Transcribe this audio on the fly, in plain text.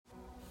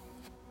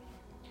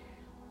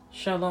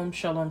Shalom,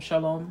 shalom,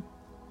 shalom.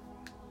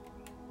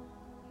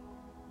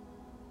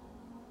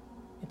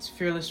 It's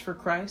Fearless for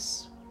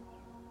Christ.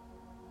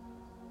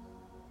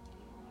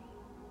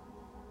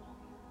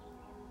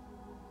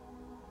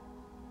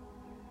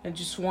 I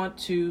just want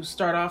to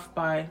start off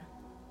by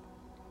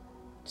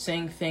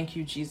saying thank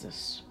you,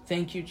 Jesus.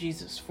 Thank you,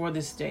 Jesus, for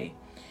this day.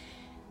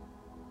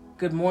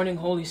 Good morning,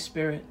 Holy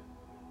Spirit.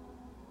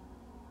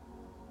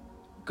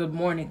 Good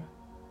morning.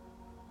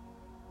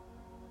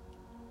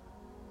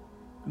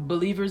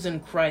 Believers in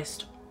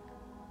Christ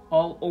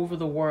all over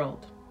the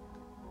world.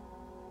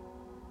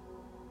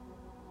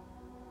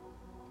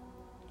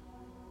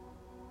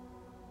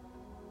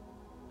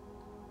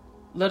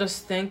 Let us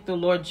thank the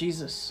Lord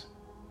Jesus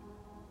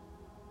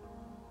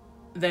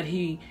that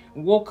He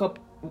woke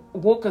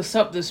us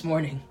up this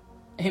morning.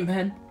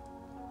 Amen.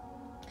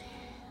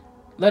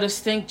 Let us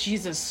thank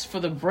Jesus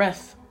for the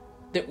breath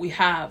that we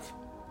have,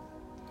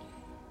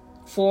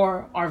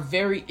 for our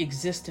very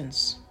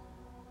existence.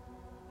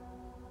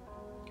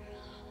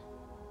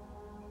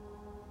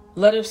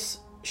 Let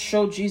us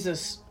show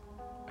Jesus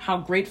how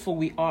grateful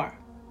we are,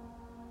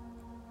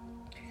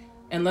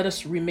 and let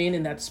us remain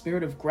in that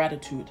spirit of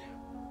gratitude.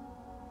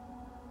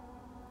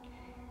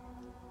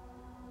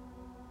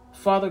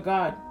 Father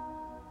God,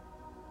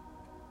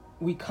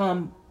 we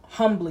come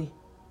humbly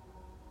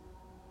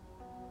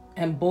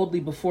and boldly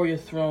before your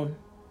throne.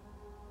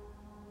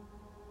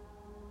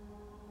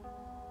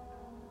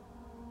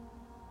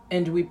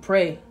 And we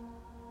pray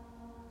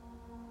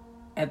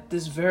at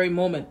this very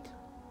moment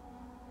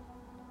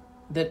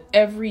that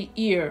every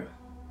ear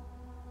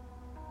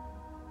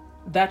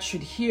that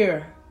should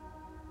hear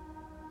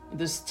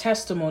this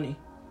testimony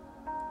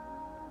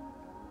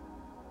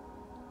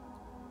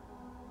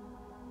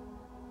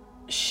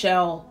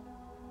shall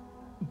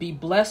be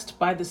blessed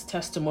by this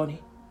testimony,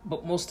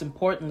 but most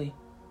importantly,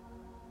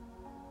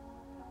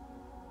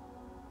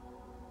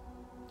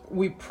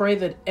 we pray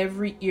that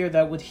every ear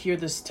that would hear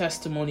this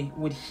testimony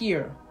would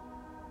hear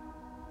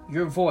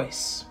your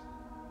voice.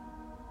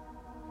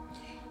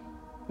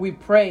 We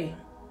pray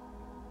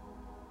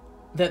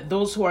that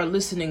those who are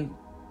listening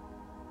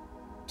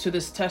to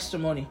this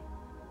testimony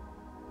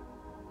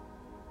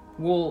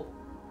will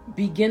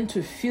begin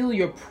to feel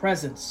your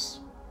presence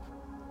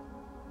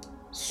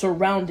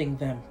surrounding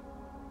them.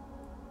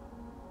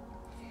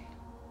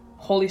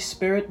 Holy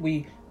Spirit,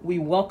 we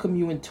welcome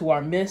you into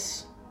our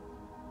midst.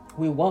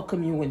 We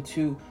welcome you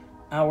into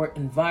our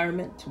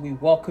environment. We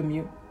welcome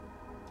you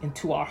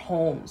into our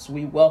homes.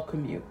 We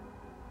welcome you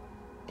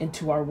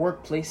into our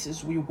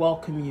workplaces. We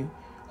welcome you,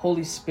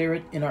 Holy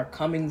Spirit, in our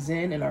comings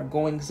in and our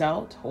goings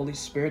out. Holy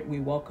Spirit, we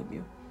welcome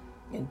you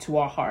into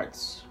our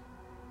hearts.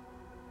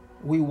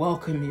 We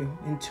welcome you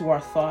into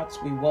our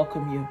thoughts. We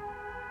welcome you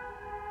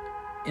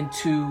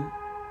into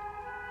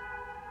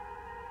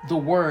the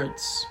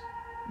words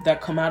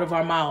that come out of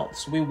our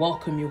mouths. We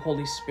welcome you,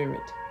 Holy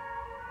Spirit.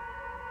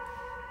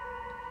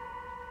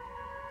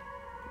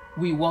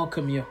 We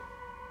welcome you.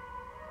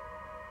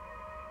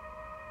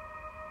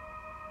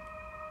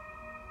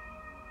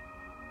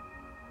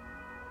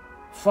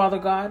 Father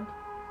God,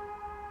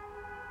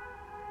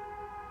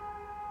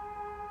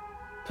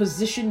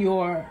 position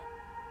your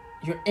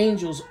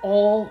angels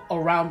all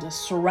around us,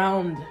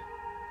 surround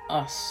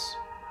us,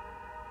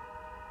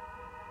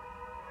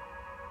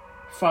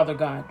 Father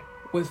God,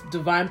 with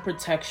divine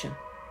protection.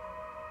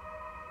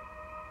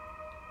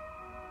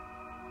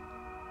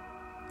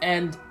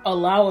 And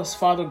allow us,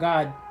 Father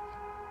God,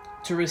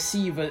 to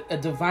receive a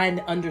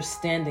divine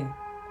understanding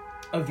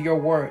of your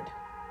word.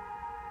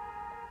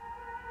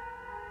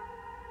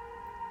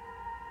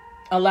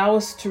 Allow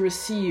us to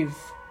receive,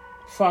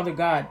 Father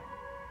God,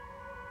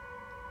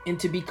 and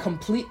to be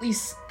completely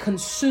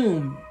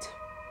consumed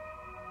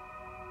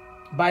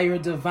by your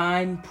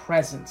divine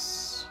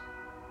presence.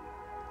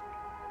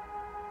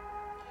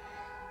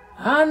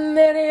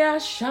 Anderea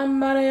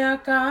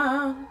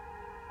shambareaka,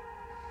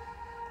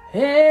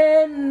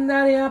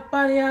 endaria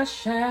paria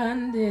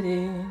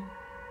shandere,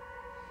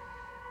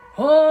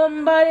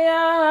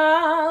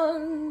 ombaria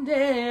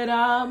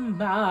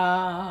deramba,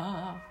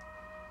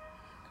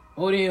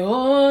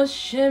 oreo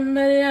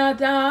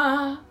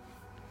shemeriada,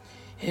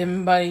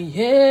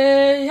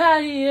 embaye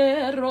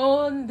aye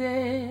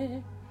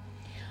ronde,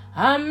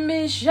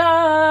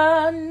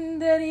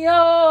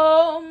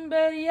 amishanderiom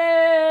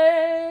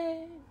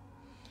berie.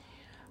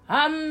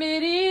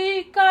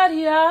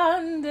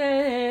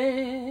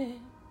 Americariande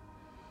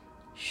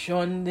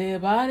Shonde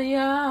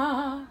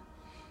Baria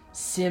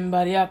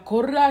Simbaria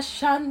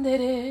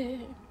Korashandere.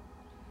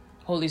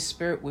 Holy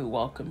Spirit, we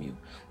welcome you.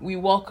 We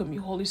welcome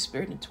you, Holy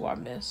Spirit, into our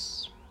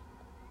midst.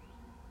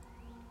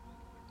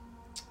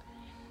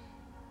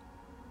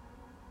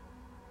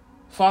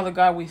 Father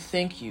God, we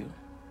thank you.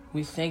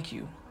 We thank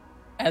you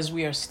as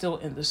we are still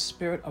in the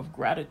spirit of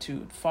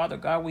gratitude. Father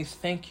God, we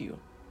thank you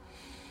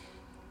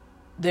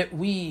that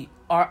we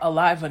are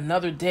alive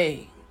another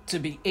day to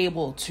be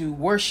able to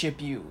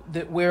worship you,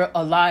 that we're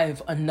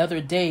alive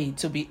another day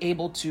to be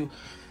able to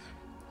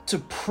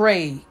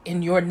pray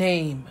in your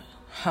name.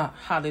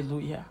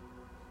 Hallelujah.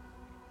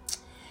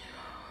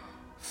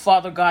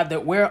 Father God,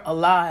 that we're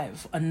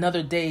alive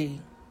another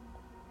day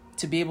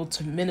to be able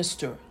to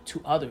minister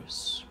to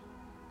others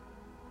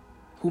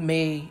who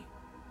may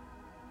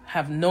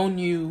have known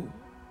you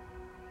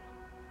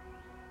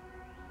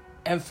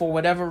and for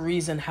whatever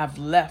reason have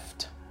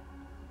left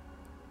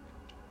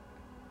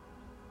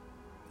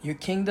your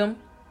kingdom.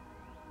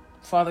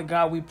 Father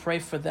God, we pray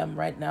for them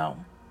right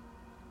now.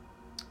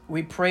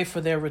 We pray for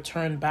their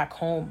return back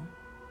home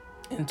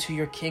into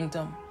your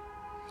kingdom,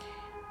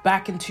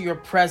 back into your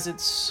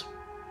presence.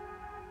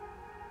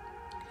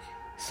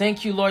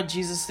 Thank you, Lord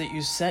Jesus, that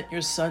you sent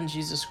your Son,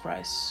 Jesus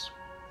Christ,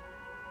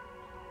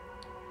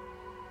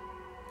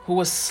 who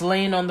was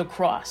slain on the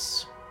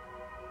cross.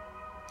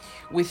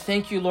 We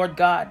thank you, Lord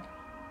God,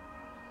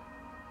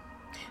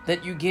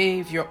 that you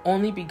gave your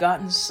only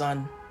begotten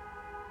Son.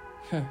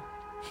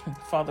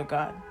 Father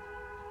God,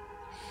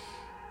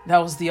 that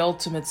was the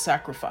ultimate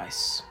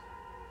sacrifice.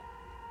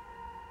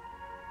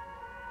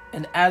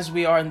 And as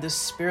we are in this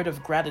spirit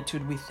of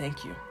gratitude, we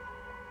thank you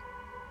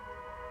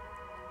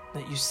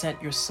that you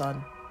sent your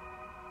Son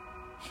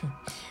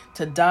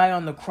to die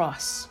on the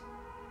cross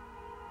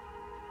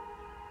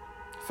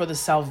for the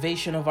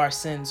salvation of our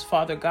sins.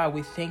 Father God,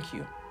 we thank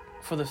you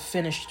for the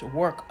finished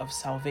work of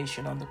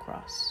salvation on the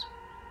cross.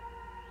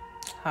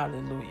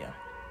 Hallelujah.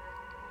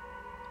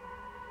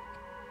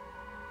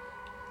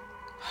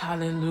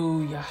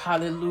 Hallelujah,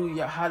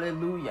 hallelujah,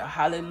 hallelujah,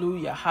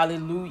 hallelujah,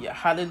 hallelujah,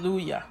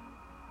 hallelujah.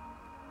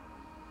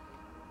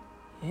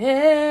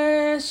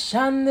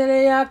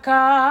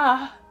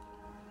 Shandreyaka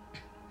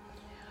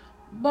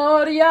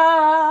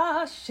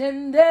Boria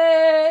Shenderio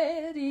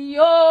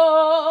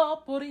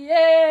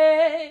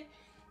Purie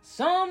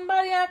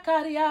Sombaria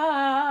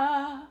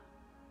Karia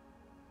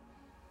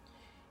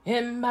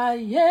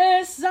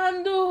Embaye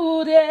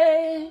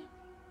Sandure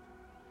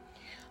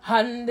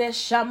Hande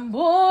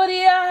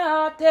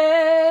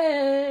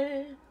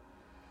Shamboriate.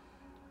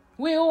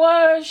 We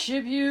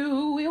worship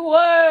you, we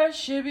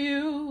worship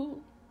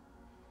you.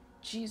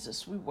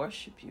 Jesus, we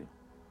worship you.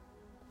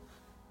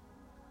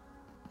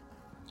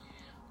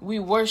 We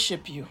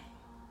worship you.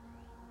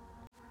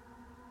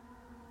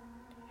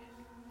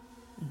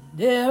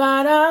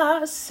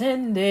 Devara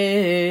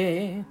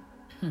sende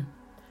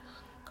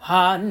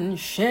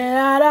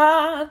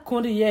Kanshera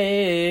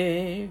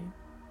Kurie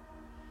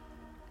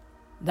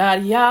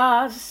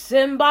Daria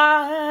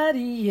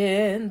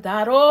Sembari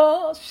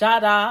Daro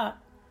Shara.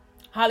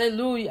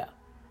 Hallelujah.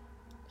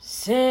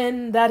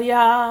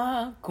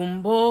 Sendaria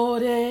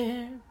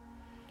Kumbore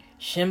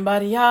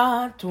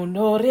Shembaria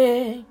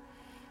Tunore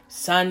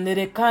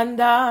Sandere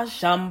Kanda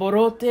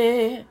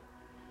Shamborote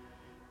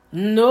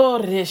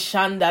Nore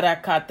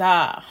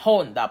Shandarakata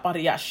Honda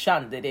Paria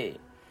Shandere.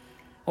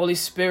 Holy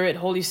Spirit,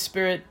 Holy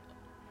Spirit,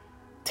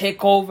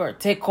 take over,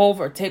 take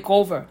over, take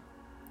over.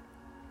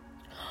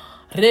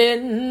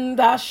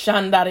 Renda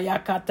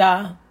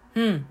Shandariakata.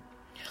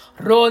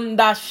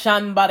 Ronda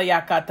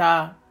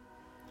Shambariakata.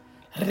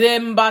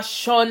 Remba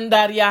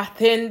Shondaria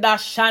Tenda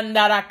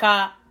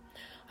Shandaraka.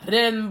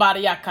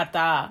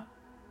 Rembariakata.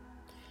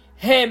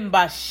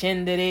 Hemba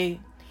Shendere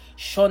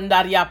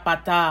Shondaria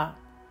Pata.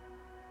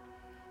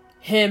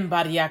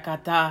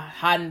 Hembariakata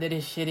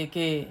Handere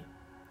Shirike.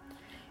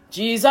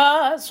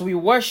 Jesus, we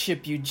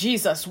worship you.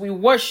 Jesus, we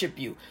worship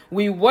you.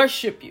 We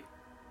worship you.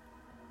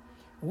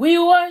 We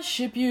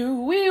worship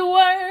you. We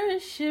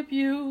worship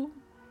you.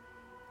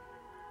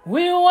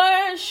 We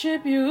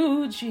worship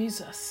you,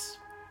 Jesus.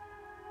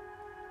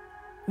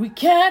 We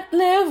can't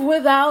live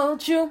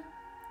without you.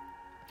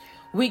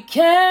 We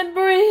can't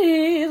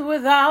breathe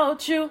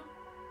without you.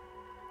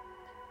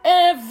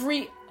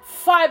 Every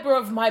fiber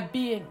of my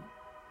being,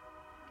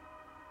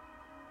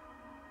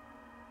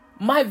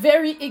 my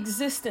very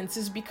existence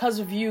is because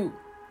of you,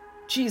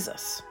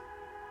 Jesus.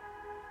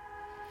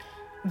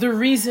 The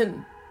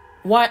reason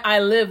why I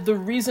live, the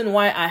reason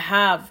why I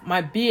have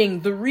my being,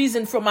 the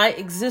reason for my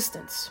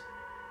existence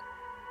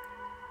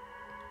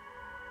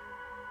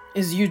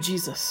is you,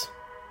 Jesus.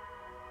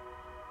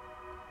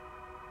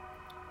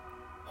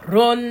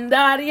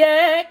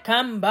 Rondarie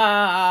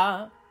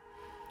kamba,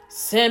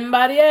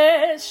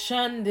 sembarie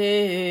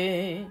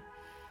shande,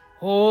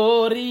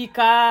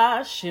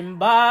 horika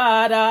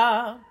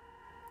shimbara,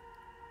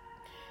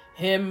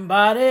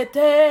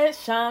 hembarete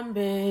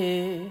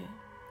shambe,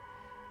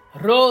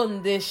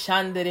 ronde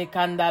shandere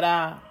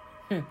kandara.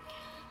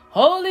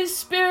 Holy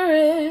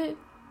Spirit,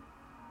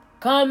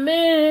 come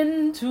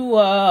into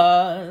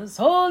us.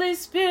 Holy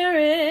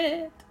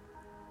Spirit,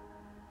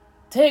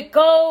 take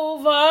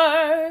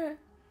over.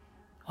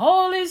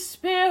 Holy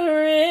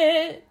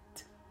Spirit,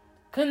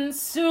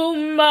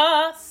 consume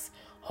us.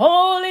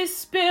 Holy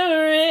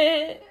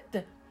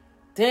Spirit,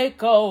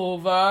 take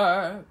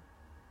over.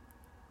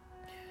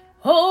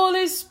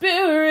 Holy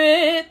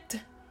Spirit,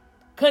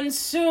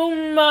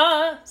 consume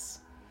us.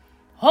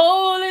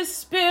 Holy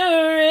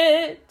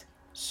Spirit,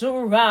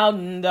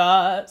 surround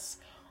us.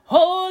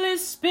 Holy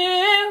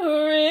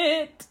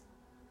Spirit,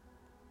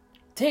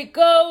 take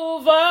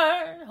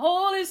over.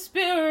 Holy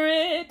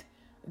Spirit,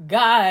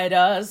 guide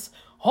us.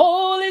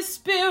 Holy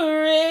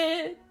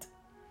Spirit,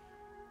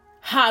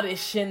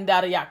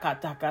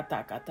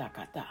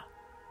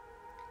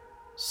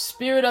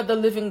 Spirit of the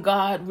living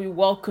God, we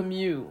welcome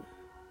you.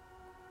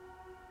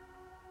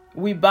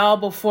 We bow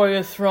before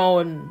your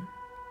throne.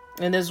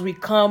 And as we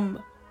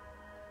come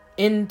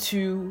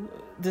into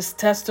this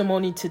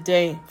testimony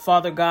today,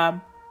 Father God,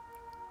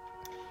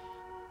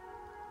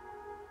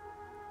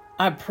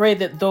 I pray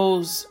that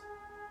those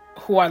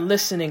who are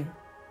listening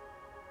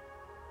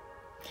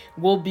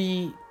will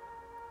be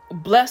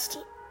blessed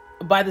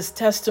by this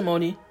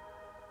testimony,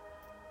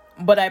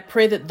 but I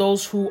pray that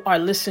those who are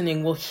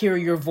listening will hear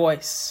your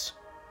voice.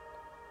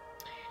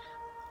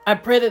 I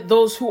pray that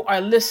those who are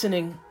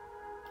listening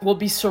will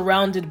be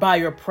surrounded by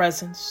your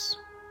presence.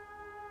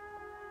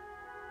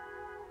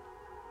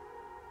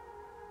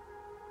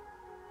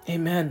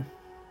 Amen.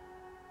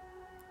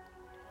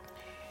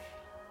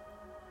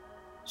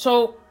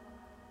 So,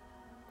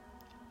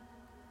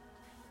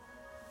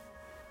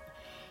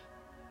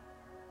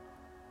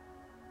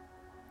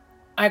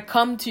 I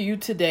come to you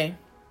today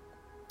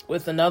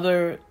with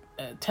another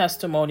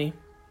testimony.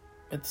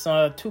 It's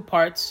 2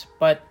 parts,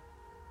 but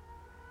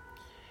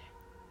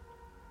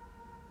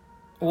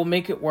we'll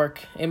make it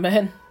work.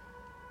 Amen.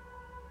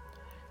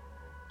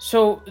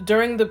 So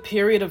during the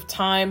period of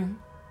time,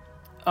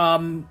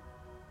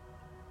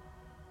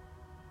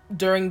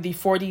 during the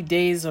 40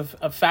 days of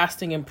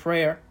fasting and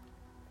prayer,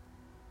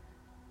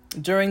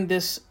 during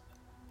this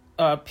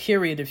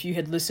period, if you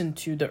had listened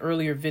to the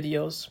earlier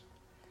videos,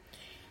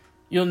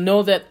 you'll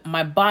know that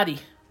my body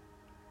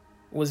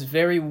was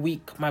very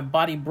weak. My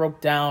body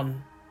broke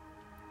down,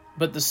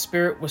 but the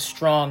spirit was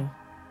strong.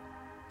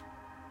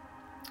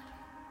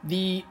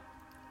 The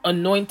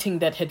anointing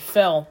that had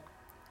fell,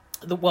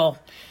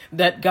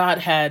 that God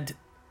had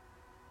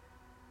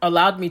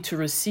allowed me to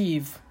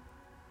receive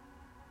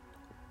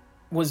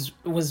was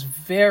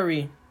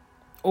very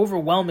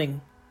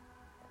overwhelming.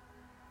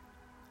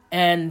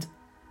 And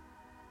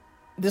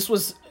this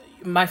was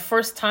my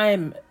first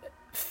time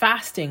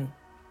fasting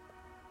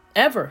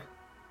ever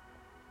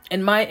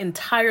in my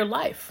entire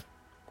life.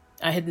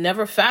 I had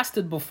never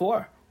fasted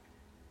before.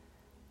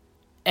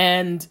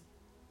 And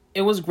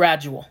it was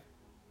gradual.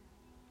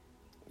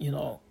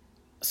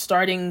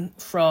 Starting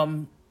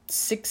from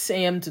 6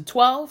 a.m. to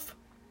 12.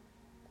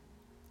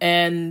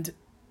 And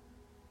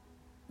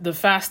the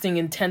fasting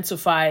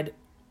intensified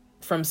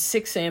from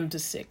 6 a.m. to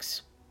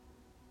 6.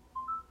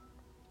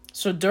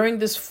 So during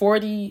this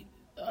 40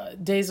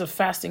 days of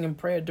fasting and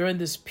prayer, during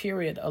this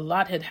period, a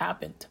lot had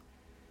happened.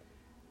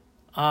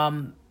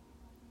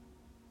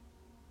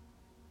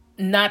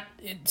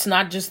 It's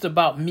not just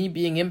about me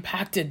being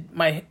impacted.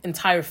 My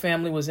entire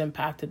family was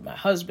impacted. My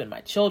husband,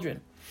 my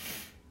children.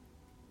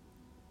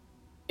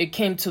 It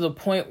came to the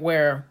point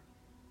where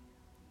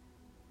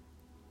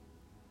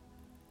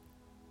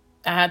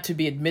I had to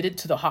be admitted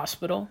to the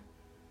hospital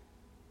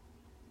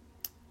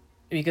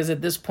because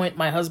at this point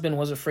my husband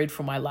was afraid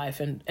for my life,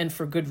 and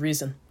for good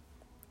reason.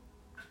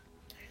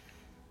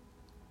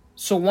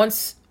 So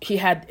once he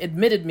had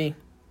admitted me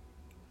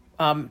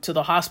to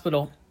the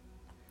hospital,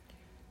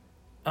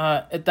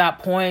 at that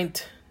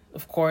point,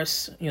 of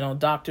course,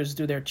 doctors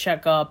do their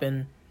checkup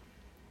and,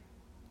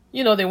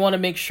 they want to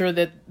make sure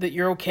that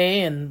you're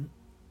okay.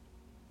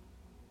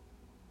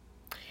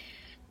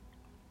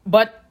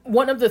 But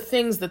one of the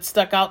things that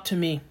stuck out to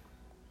me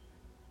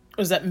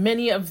was that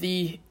many of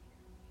the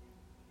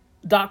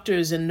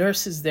doctors and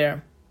nurses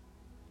there,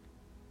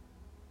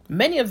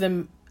 many of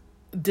them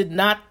did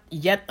not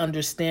yet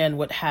understand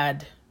what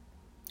had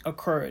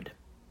occurred,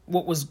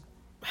 what was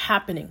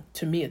happening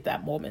to me at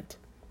that moment.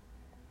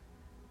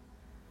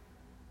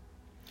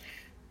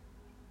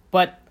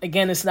 But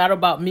again, it's not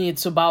about me.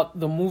 It's about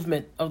the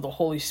movement of the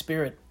Holy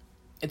Spirit.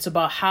 It's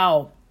about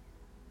how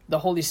the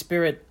Holy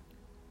Spirit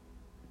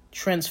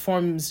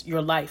transforms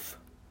your life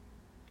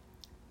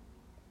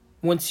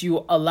once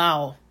you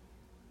allow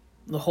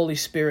the Holy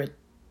Spirit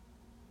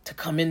to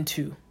come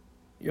into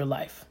your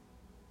life.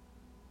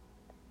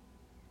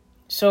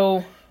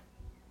 So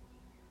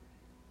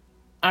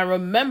I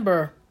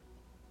remember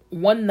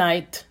one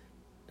night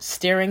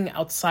staring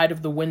outside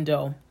of the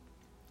window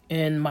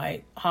in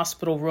my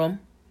hospital room.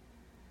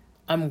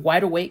 I'm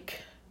wide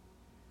awake.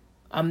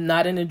 I'm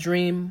not in a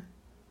dream.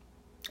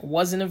 It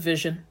wasn't a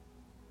vision.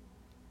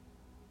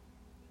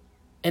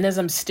 And as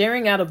I'm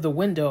staring out of the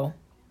window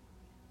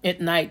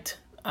at night,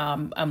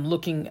 I'm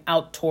looking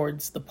out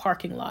towards the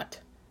parking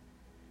lot.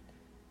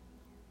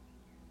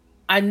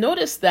 I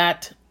noticed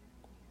that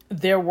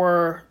there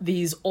were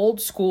these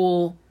old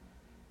school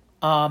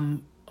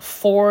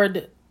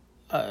Ford,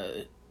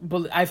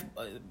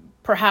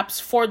 perhaps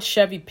Ford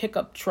Chevy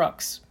pickup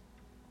trucks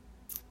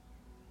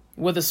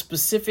with a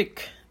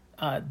specific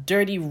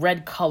dirty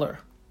red color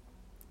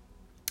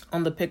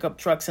on the pickup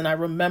trucks. And I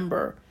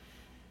remember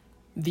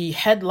the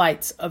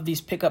headlights of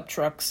these pickup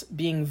trucks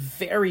being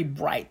very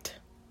bright.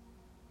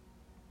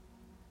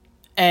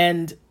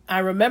 And I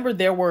remember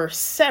there were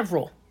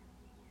several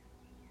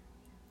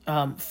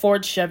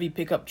Ford Chevy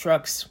pickup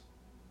trucks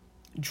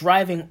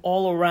driving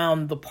all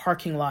around the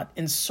parking lot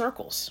in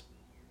circles.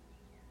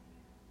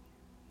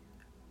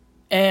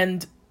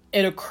 And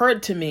it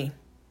occurred to me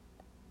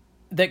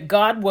that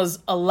God was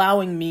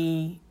allowing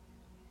me,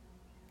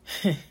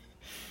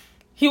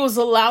 He was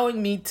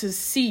allowing me to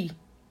see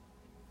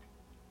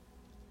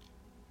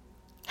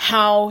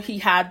how He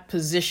had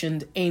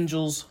positioned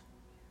angels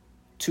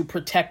to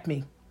protect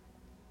me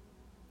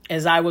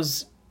as I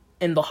was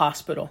in the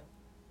hospital.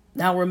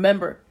 Now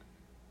remember,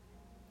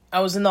 I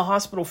was in the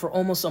hospital for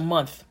almost a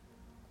month.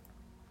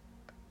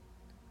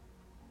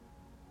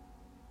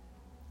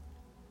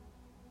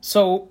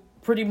 So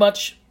pretty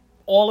much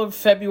all of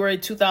February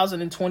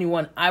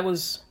 2021, I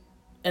was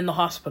in the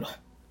hospital.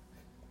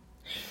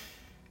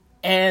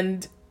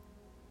 And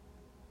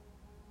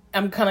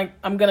I'm going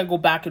to go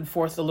back and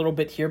forth a little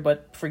bit here,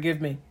 but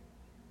forgive me.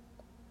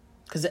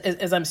 Because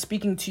as I'm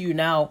speaking to you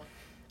now,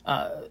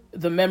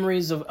 the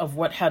memories of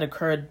what had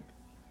occurred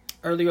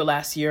earlier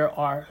last year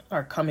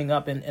are coming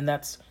up. And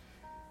that's,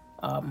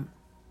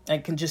 I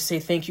can just say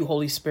thank you,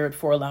 Holy Spirit,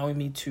 for allowing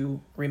me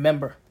to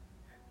remember.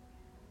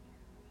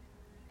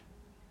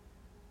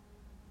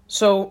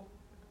 So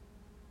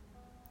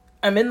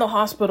I'm in the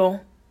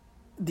hospital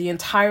the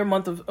entire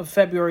month of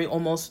February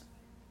almost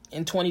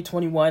in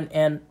 2021,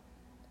 and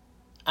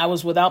I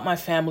was without my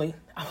family.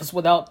 I was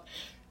without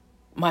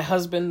my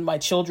husband, my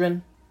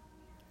children.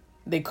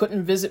 They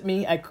couldn't visit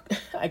me.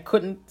 I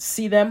couldn't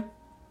see them.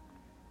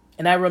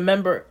 And I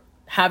remember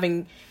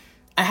I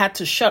had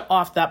to shut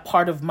off that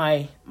part of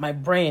my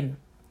brain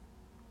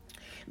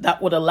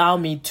that would allow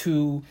me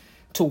to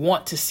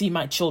want to see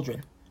my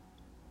children.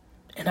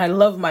 And I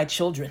love my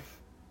children.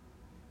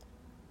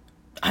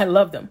 I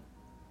love them.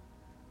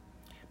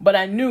 But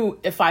I knew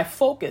if I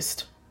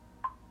focused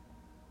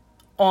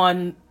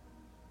on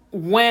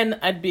when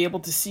I'd be able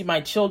to see my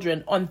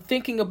children, on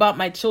thinking about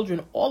my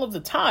children all of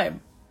the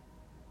time,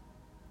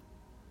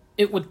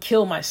 it would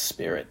kill my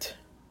spirit.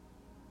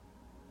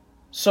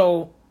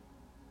 So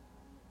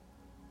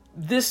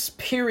this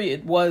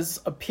period was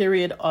a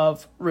period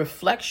of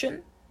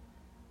reflection.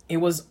 It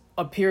was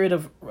a period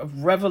of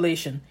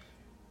revelation.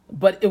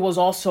 But it was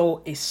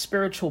also a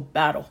spiritual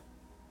battle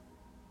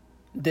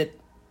that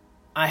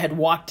I had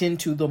walked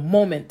into the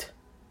moment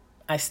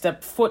I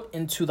stepped foot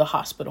into the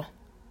hospital.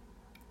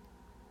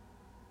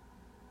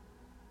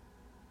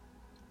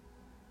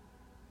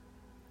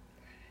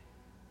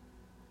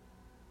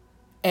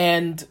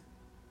 And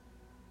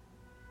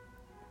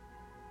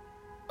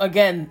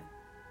again,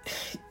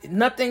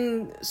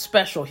 nothing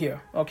special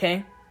here,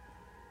 okay?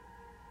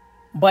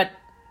 But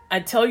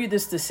I tell you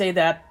this to say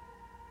that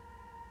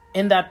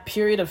in that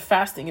period of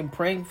fasting and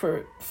praying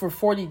for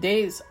 40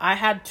 days, I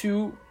had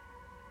to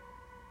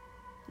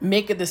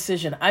make a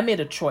decision. I made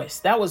a choice.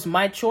 That was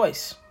my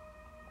choice,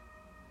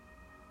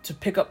 to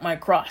pick up my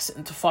cross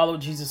and to follow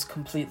Jesus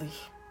completely,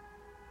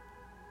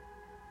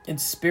 in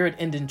spirit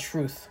and in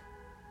truth.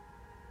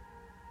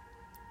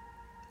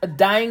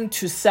 Dying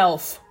to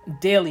self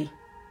daily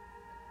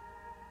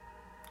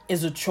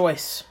is a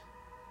choice.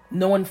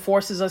 No one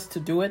forces us to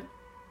do it.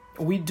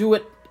 We do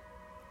it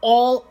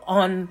all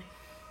on,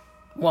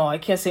 well, I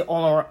can't say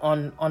all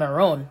on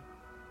our own,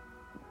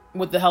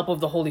 with the help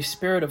of the Holy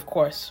Spirit, of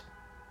course.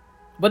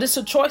 But it's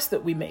a choice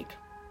that we make.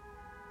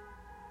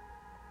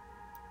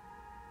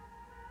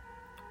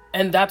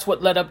 And that's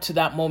what led up to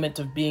that moment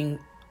of being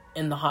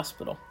in the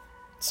hospital.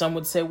 Some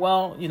would say,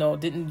 well,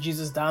 didn't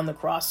Jesus die on the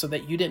cross so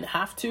that you didn't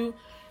have to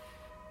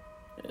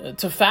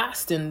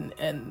fast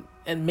and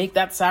make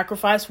that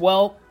sacrifice?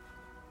 Well,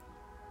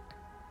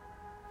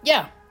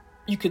 yeah,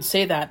 you could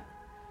say that.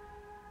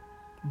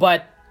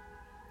 But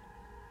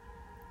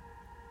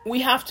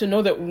we have to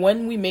know that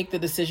when we make the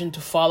decision to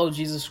follow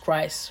Jesus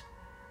Christ,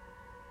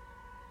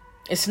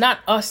 it's not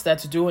us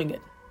that's doing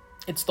it.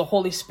 It's the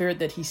Holy Spirit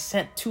that He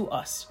sent to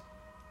us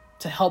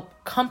to help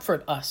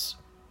comfort us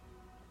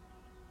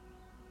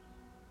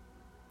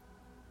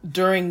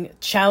during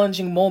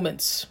challenging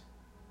moments,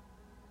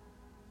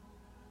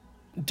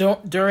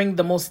 during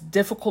the most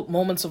difficult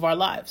moments of our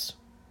lives.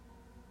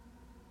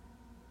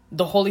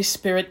 The Holy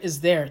Spirit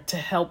is there to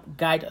help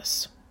guide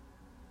us.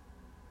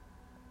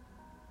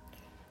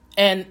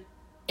 And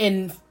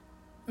in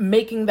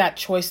making that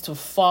choice to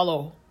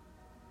follow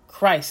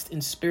Christ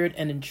in spirit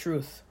and in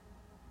truth,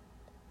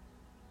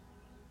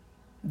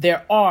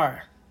 there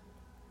are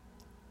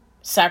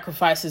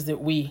sacrifices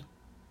that we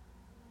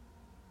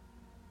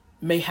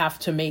may have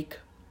to make.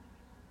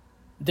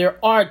 There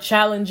are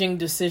challenging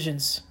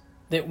decisions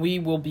that we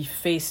will be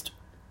faced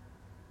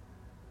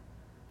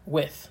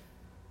with.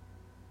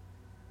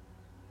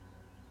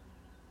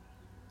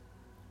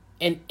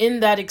 And in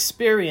that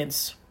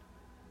experience,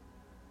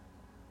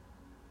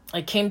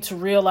 I came to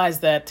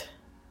realize that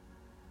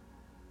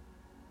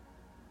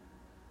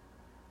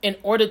in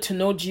order to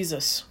know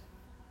Jesus,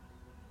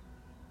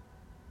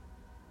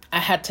 I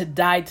had to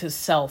die to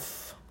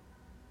self.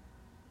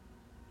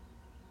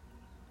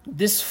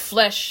 This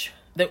flesh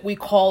that we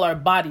call our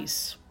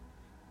bodies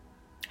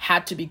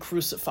had to be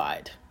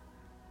crucified.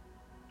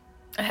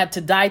 I had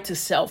to die to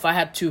self. I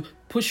had to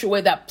push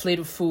away that plate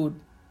of food.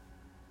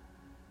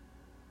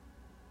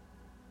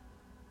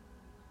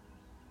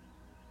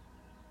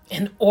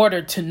 In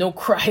order to know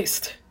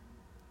Christ.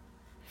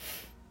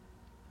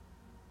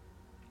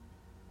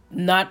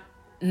 Not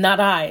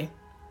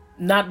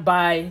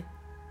by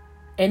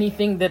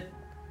anything that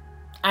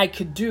I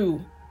could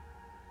do,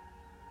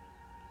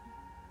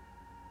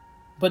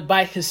 but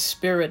by his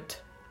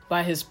Spirit,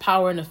 by his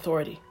power and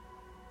authority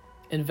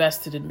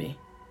invested in me.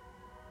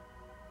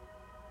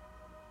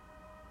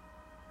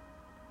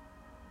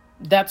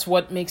 That's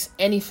what makes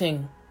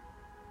anything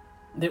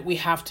that we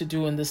have to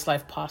do in this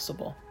life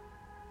possible.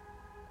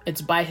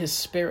 It's by his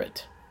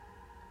Spirit,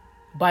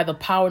 by the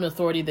power and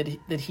authority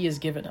that he has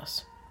given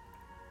us.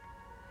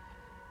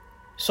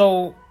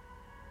 So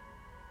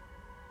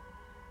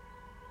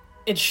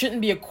it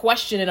shouldn't be a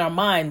question in our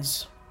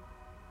minds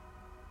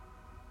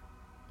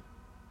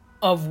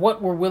of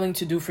what we're willing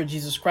to do for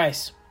Jesus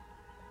Christ.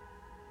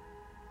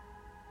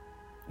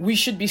 We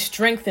should be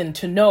strengthened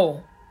to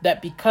know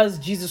that because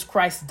Jesus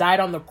Christ died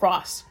on the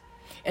cross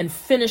and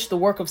finished the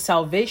work of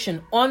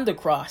salvation on the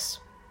cross,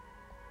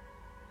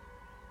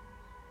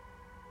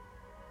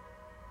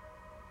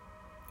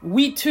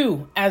 we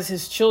too, as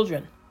his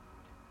children,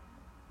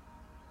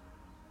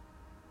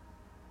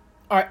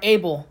 are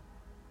able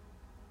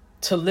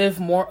to live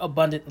more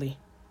abundantly.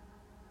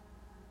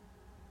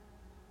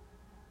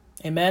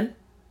 Amen?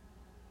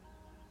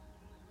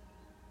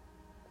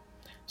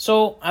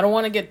 So I don't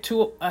want to get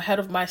too ahead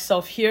of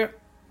myself here.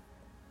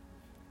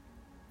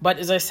 But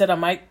as I said, I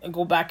might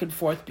go back and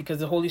forth because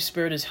the Holy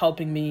Spirit is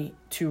helping me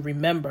to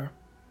remember.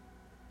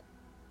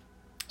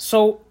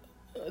 So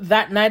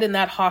that night in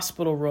that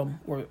hospital room,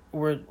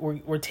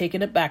 we're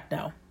taking it back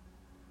now.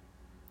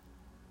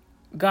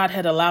 God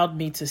had allowed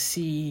me to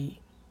see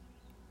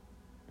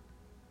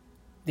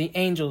the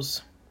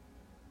angels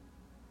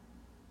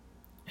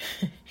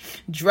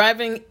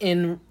driving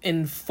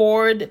in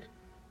Ford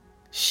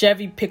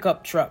Chevy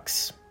pickup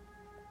trucks,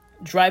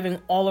 driving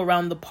all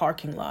around the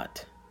parking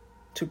lot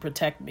to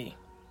protect me.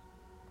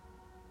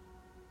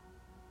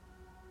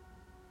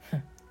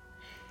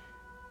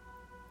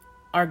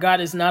 Our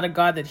God is not a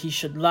God that he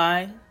should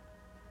lie.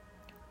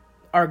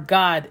 Our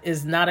God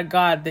is not a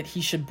God that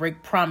he should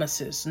break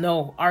promises.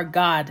 No, our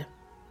God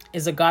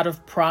is a God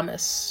of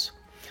promise.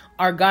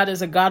 Our God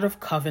is a God of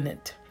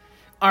covenant.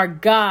 Our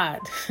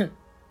God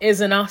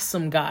is an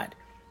awesome God,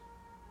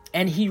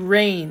 and he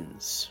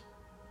reigns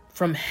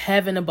from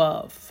heaven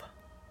above.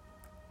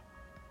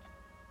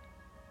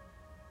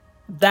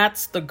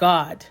 That's the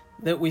God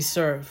that we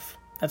serve.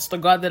 That's the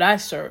God that I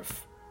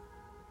serve.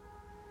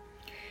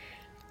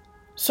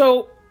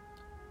 So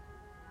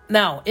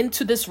now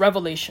into this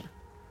revelation,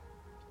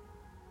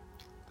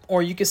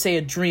 or you could say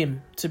a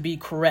dream to be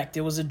correct.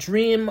 It was a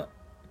dream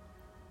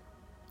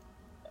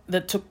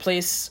that took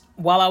place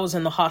while I was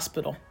in the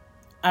hospital.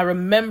 I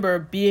remember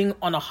being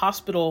on a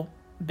hospital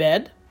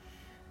bed.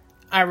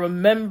 I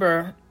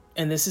remember,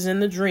 and this is in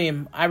the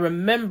dream, I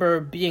remember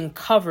being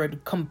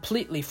covered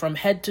completely from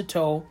head to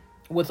toe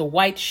with a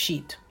white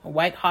sheet, a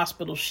white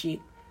hospital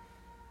sheet.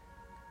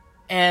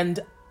 And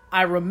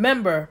I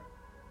remember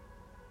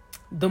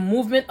the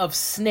movement of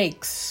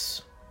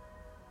snakes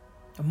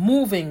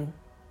moving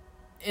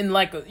in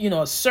like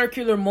a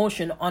circular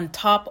motion on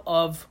top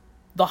of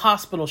the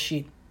hospital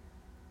sheet.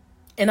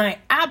 And I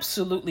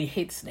absolutely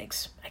hate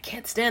snakes. I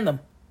can't stand them.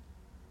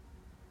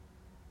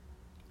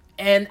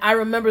 And I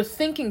remember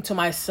thinking to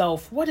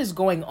myself, what is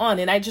going on?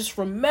 And I just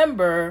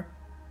remember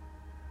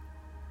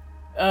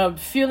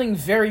feeling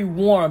very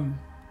warm,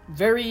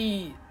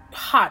 very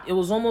hot. It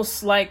was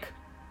almost like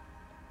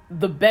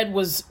the bed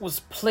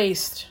was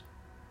placed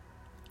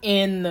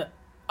in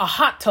a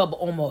hot tub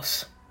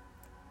almost.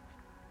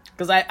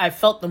 Because I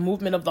felt the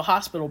movement of the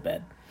hospital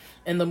bed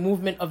and the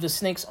movement of the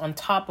snakes on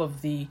top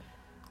of the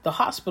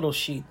hospital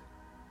sheet.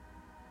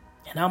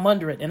 And I'm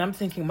under it. And I'm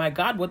thinking, my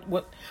God,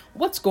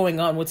 what's going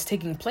on? What's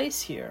taking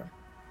place here?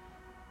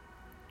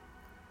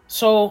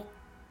 So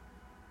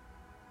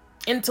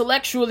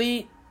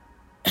intellectually,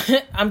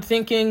 I'm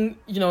thinking,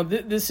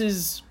 this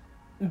is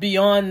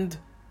beyond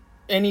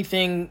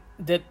anything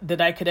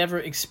that I could ever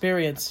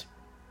experience.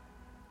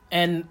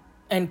 And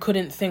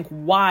couldn't think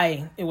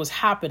why it was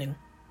happening.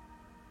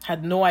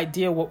 Had no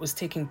idea what was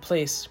taking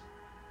place.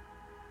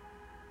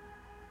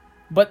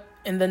 But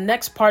in the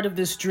next part of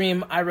this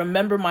dream, I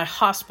remember my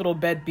hospital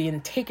bed being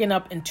taken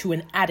up into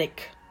an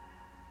attic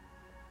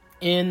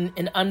in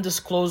an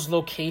undisclosed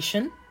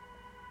location.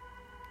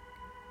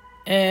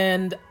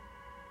 And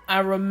I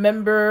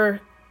remember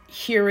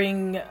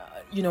hearing,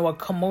 a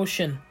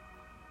commotion.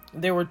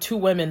 There were two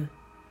women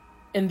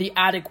in the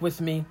attic with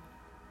me,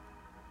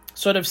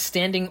 sort of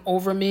standing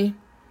over me,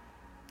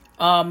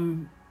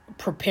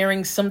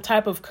 preparing some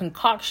type of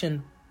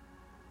concoction.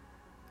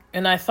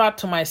 And I thought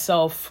to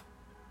myself,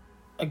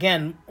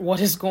 again, what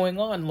is going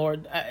on,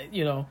 Lord?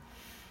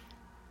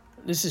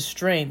 This is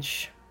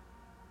strange.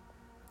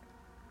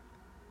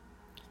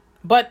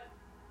 But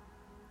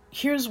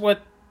here's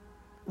what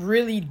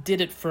really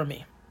did it for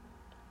me.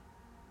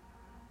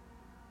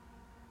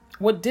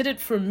 What did it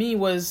for me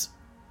was,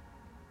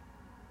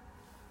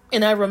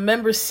 and I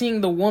remember seeing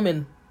the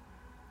woman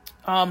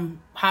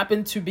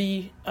happened to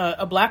be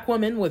a black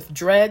woman with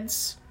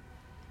dreads,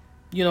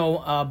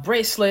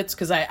 bracelets,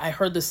 because I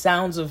heard the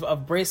sounds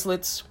of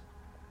bracelets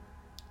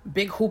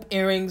big hoop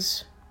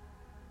earrings.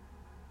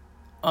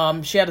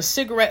 She had a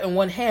cigarette in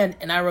one hand,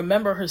 and I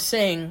remember her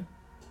saying,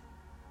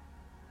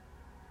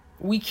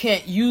 "We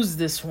can't use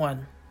this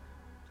one.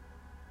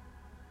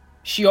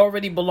 She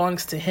already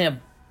belongs to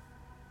him."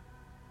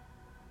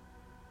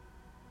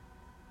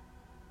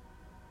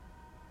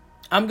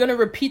 I'm going to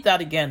repeat that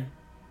again.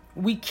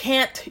 We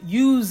can't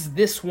use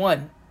this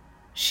one.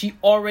 She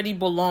already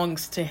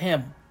belongs to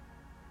him.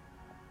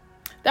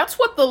 That's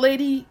what the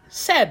lady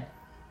said.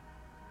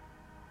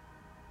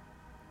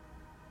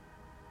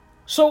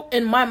 So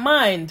in my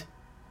mind,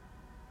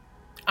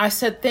 I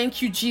said,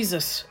 "Thank you,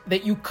 Jesus,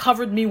 that you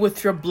covered me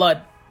with your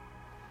blood.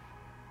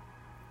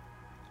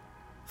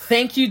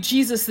 Thank you,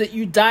 Jesus, that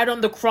you died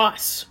on the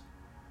cross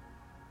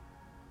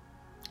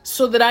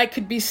so that I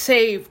could be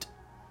saved,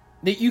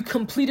 that you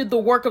completed the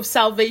work of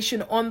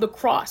salvation on the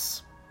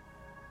cross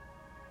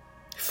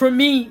for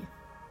me."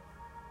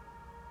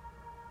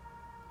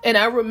 And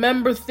I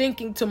remember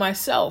thinking to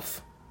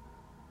myself,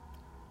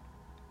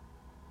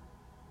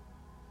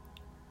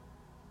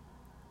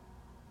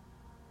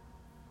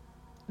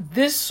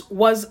 this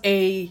was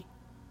an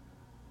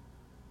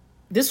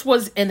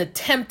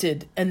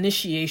attempted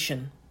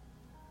initiation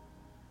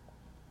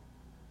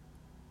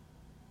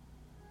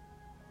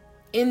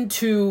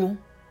into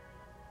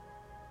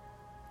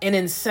an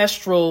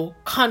ancestral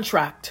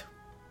contract.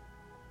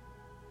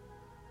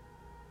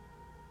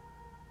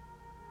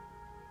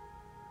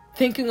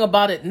 Thinking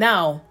about it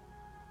now,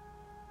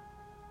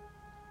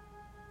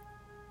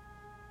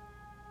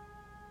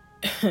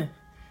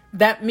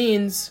 that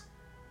means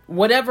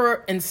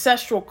whatever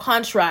ancestral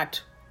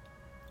contract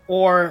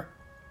or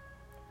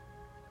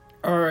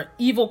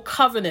evil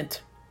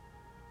covenant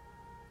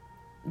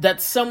that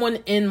someone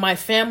in my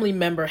family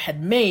member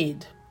had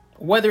made,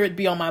 whether it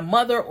be on my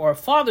mother or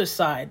father's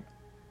side,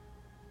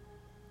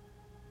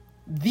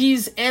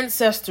 these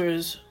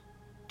ancestors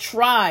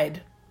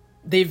tried.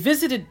 They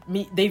visited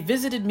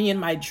me in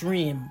my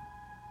dream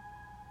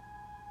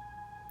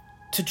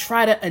to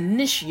try to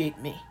initiate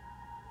me.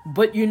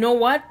 But you know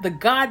what? The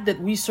God that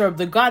we serve,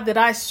 the God that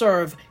I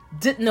serve,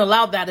 didn't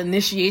allow that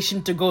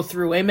initiation to go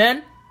through.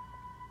 Amen?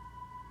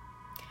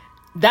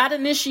 That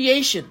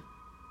initiation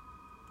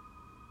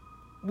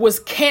was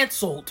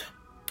canceled.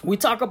 We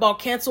talk about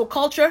cancel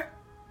culture.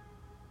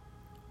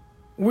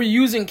 We're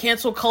using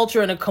cancel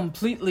culture in a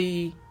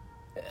completely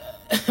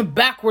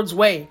backwards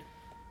way.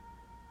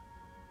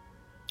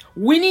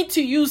 We need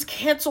to use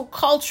cancel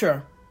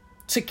culture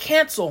to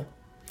cancel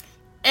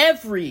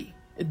every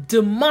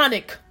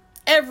demonic,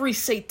 every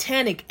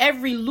satanic,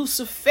 every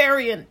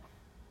Luciferian,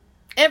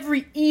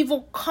 every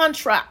evil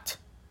contract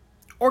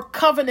or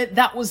covenant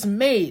that was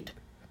made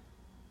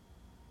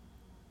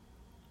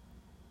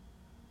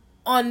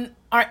on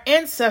our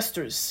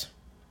ancestors,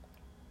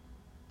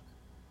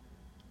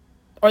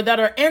 or that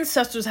our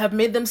ancestors have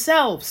made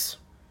themselves.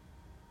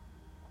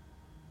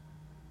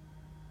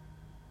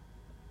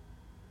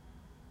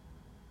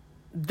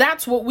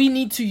 That's what we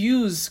need to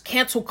use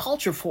cancel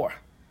culture for,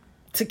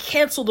 to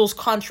cancel those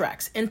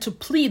contracts and to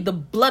plead the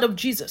blood of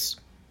Jesus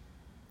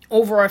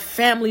over our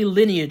family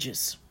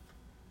lineages.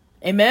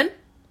 Amen?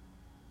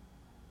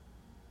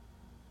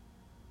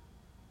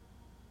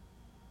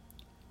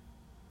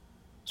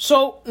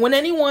 So when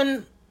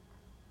anyone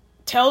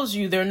tells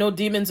you there are no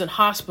demons in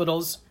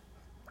hospitals,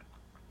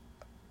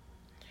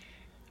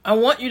 I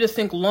want you to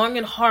think long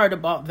and hard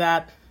about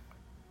that,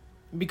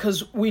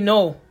 because we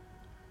know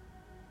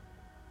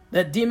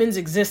that demons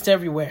exist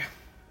everywhere.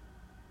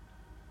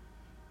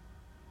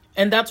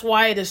 And that's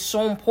why it is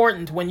so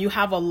important when you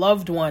have a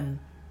loved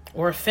one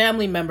or a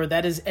family member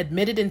that is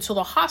admitted into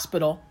the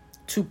hospital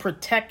to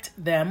protect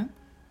them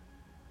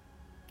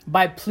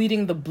by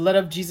pleading the blood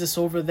of Jesus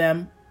over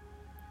them,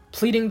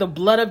 pleading the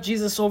blood of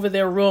Jesus over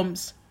their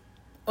rooms,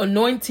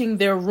 anointing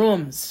their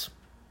rooms.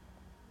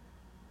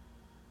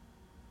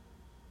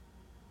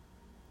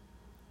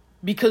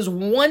 Because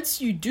once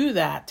you do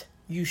that,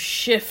 you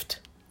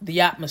shift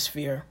the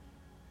atmosphere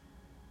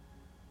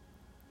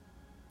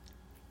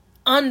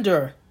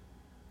under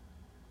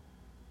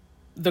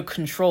the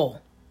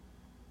control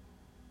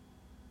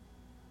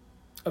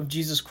of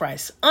Jesus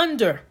Christ,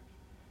 under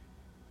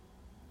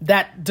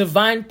that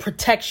divine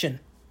protection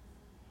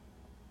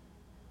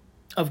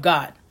of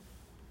God.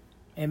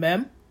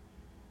 Amen?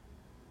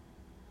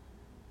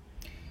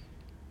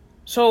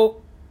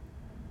 So,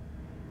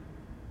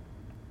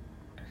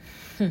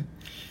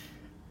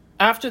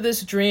 after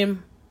this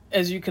dream,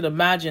 as you could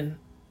imagine,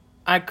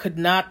 I could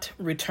not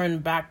return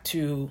back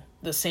to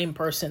the same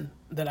person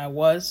that I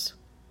was.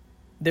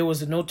 There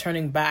was no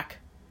turning back.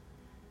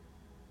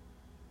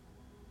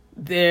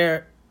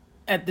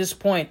 At this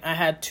point, I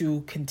had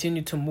to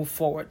continue to move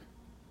forward.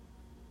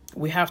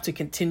 We have to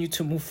continue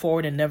to move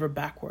forward and never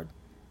backward.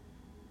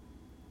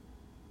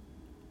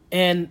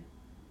 And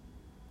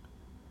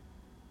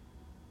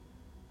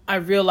I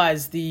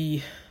realized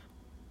the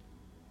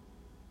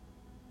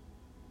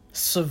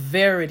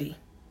severity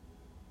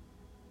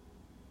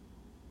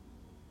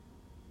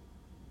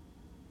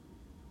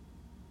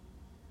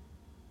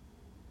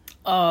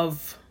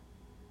of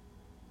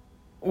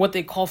what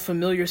they call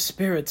familiar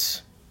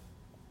spirits.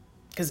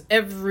 Because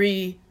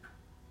every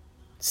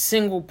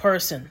single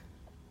person,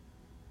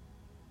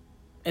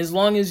 as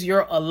long as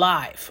you're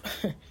alive,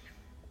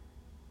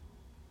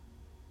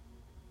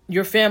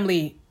 your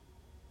family,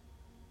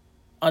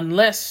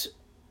 unless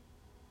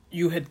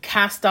you had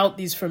cast out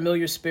these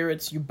familiar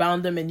spirits, you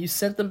bound them and you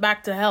sent them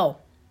back to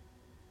hell,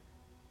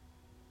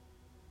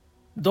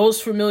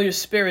 those familiar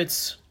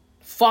spirits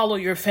follow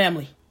your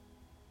family.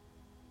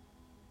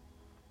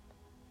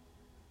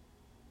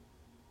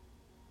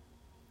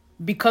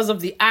 Because of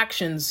the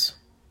actions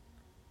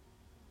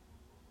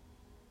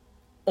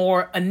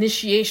or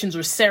initiations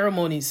or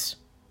ceremonies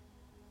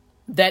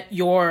that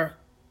your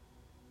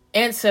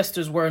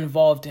ancestors were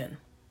involved in.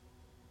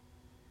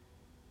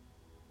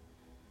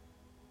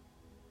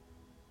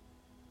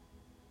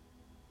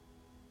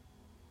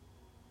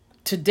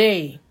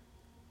 Today,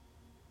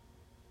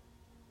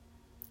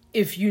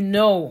 if you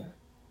know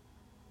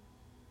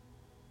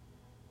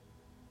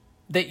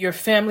that your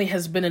family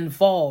has been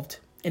involved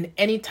in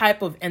any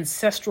type of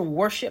ancestral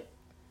worship,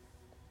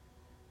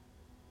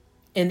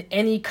 in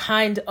any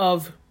kind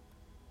of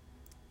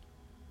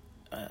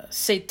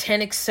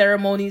satanic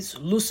ceremonies,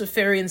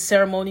 Luciferian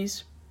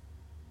ceremonies,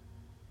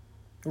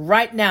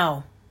 right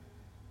now,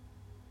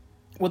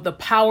 with the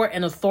power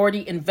and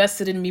authority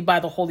invested in me by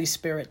the Holy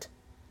Spirit,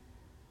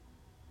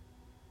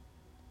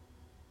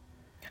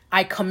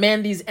 I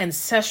command these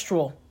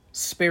ancestral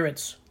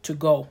spirits to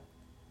go.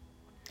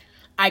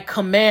 I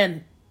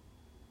command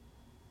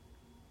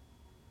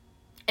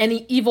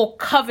any evil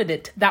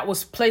covenant that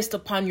was placed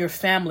upon your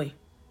family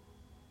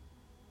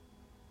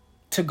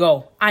to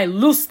go. I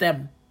loose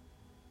them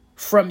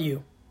from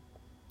you.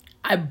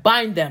 I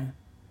bind them.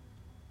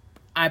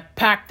 I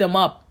pack them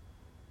up.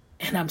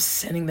 And I'm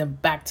sending them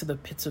back to the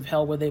pits of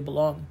hell where they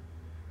belong,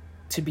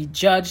 to be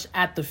judged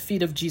at the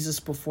feet of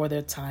Jesus before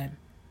their time.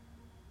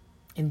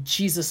 In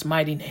Jesus'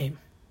 mighty name.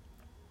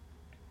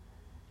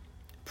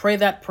 Pray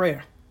that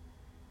prayer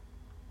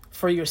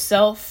for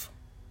yourself,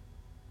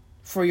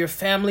 for your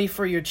family,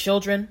 for your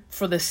children,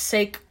 for the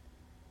sake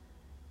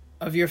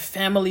of your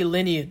family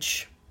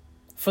lineage,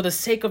 for the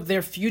sake of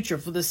their future,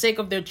 for the sake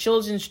of their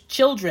children's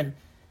children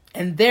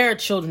and their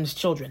children's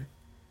children.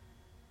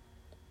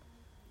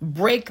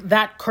 Break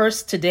that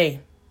curse today.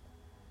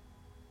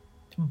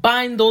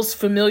 Bind those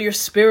familiar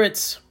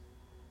spirits.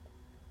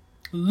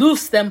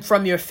 Loose them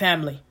from your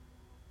family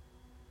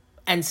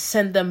and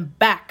send them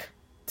back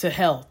to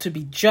hell to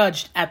be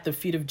judged at the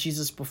feet of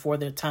Jesus before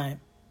their time.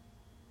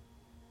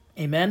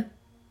 Amen.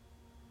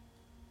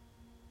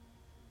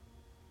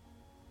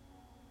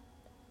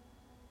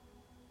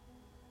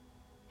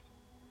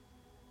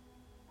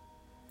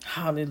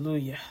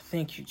 Hallelujah.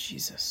 Thank you,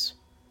 Jesus.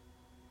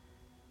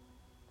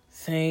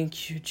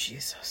 Thank you,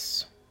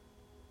 Jesus.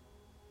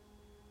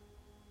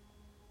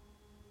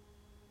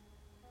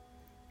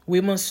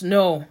 We must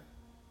know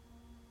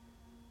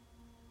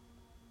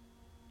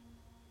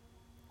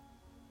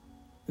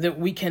that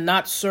we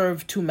cannot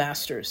serve two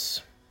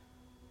masters.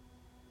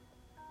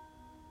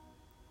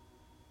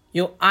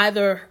 You'll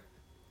either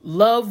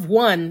love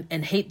one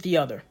and hate the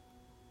other.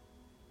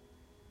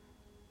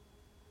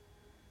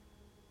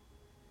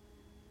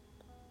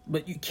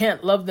 But you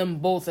can't love them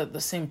both at the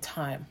same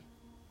time.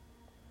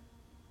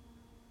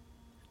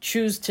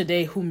 Choose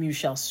today whom you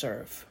shall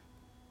serve.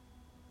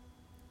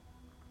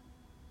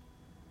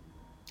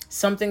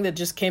 Something that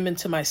just came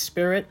into my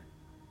spirit.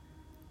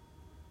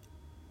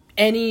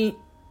 Any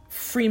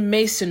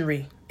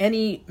Freemasonry,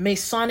 any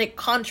Masonic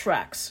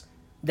contracts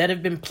that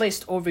have been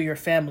placed over your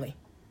family.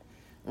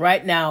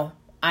 Right now,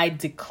 I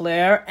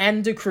declare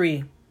and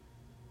decree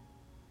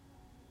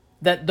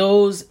that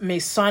those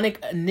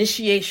Masonic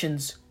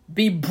initiations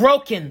be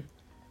broken,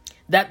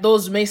 that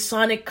those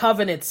Masonic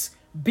covenants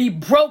be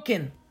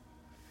broken,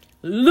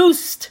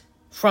 loosed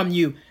from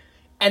you,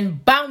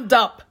 and bound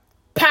up,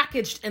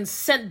 packaged, and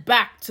sent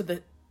back to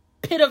the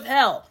pit of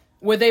hell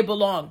where they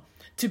belong,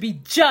 to be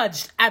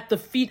judged at the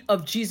feet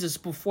of Jesus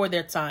before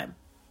their time.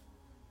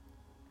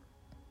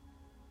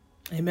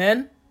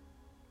 Amen.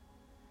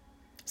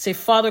 Say,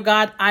 Father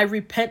God, I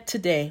repent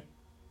today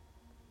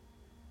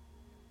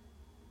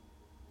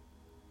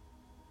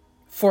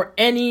for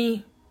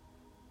any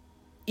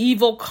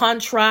evil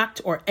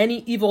contract or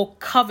any evil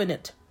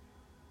covenant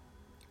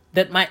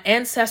that my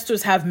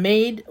ancestors have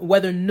made,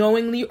 whether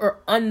knowingly or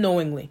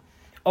unknowingly,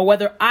 or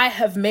whether I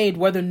have made,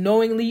 whether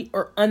knowingly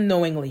or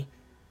unknowingly.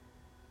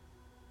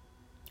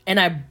 And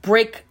I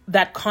break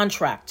that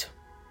contract.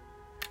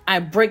 I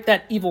break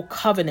that evil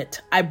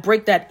covenant. I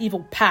break that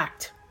evil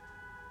pact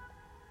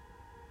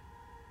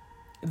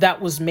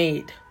that was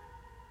made.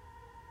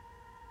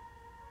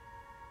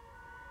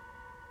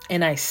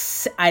 And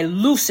I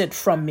loose it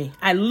from me.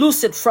 I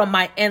loose it from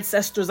my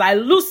ancestors. I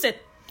loose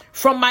it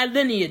from my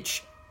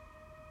lineage.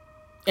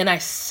 And I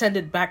send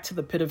it back to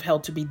the pit of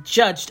hell to be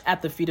judged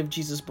at the feet of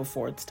Jesus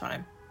before its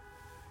time.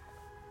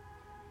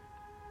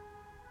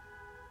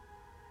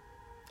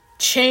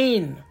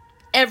 Chain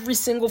every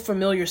single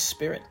familiar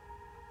spirit.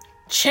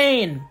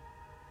 Chain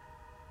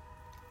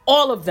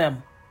all of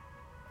them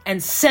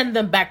and send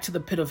them back to the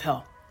pit of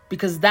hell,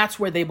 because that's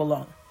where they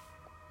belong.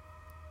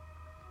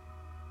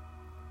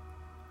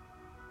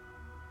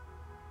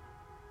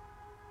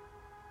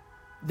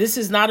 This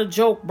is not a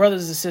joke,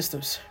 brothers and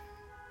sisters.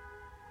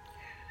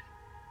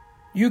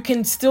 You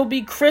can still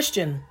be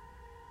Christian,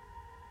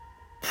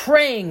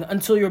 praying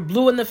until you're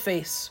blue in the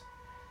face,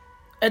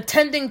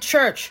 attending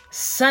church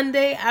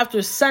Sunday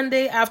after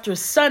Sunday after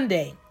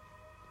Sunday,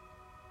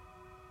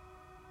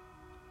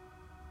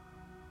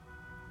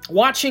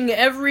 watching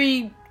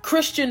every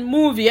Christian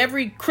movie,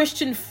 every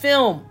Christian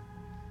film,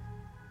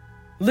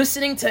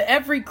 listening to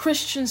every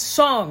Christian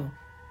song.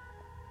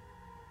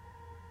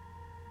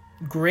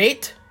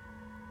 Great.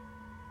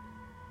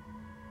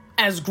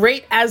 As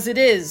great as it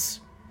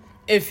is,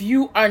 if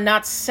you are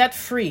not set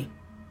free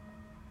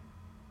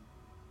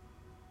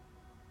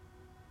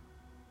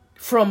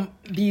from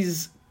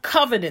these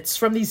covenants,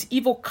 from these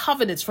evil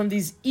covenants, from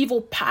these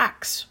evil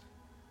pacts,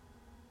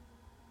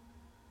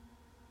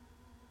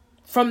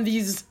 from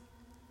these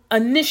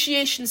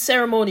initiation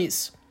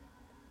ceremonies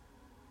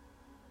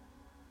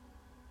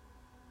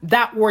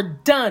that were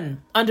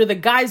done under the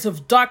guise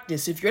of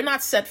darkness, if you're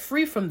not set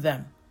free from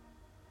them,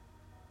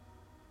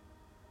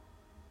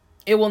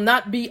 it will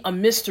not be a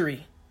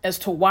mystery as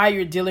to why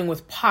you're dealing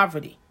with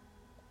poverty,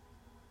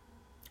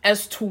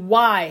 as to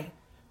why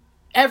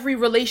every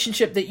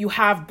relationship that you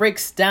have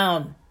breaks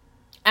down,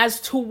 as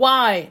to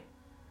why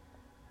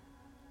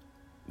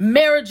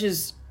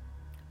marriages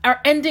are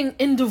ending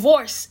in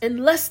divorce in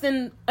less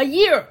than a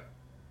year,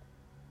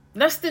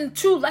 less than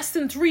 2, less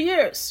than 3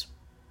 years.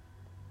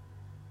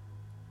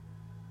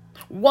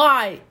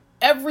 Why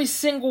every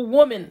single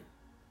woman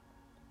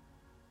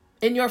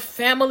in your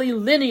family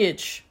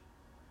lineage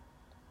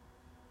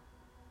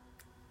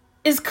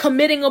is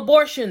committing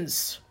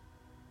abortions,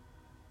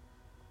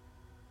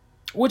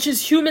 which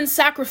is human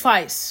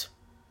sacrifice.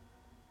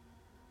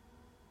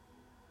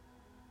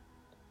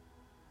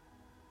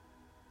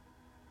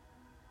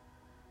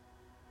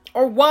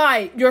 Or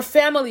why your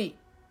family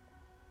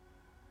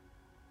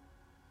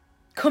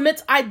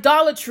commits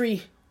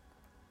idolatry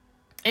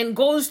and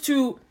goes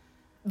to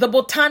the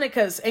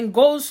botanicas and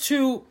goes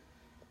to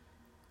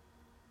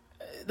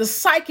the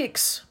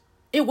psychics.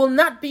 It will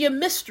not be a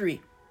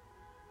mystery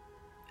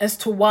as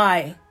to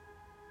why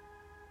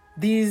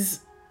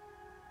these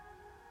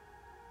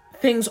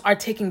things are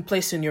taking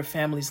place in your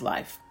family's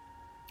life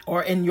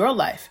or in your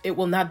life. It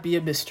will not be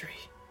a mystery.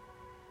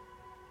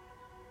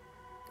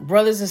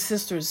 Brothers and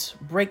sisters,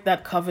 break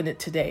that covenant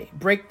today.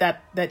 Break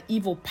that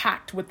evil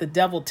pact with the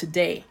devil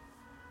today.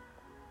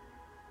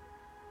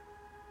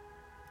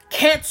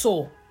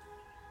 Cancel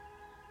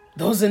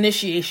those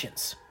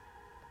initiations.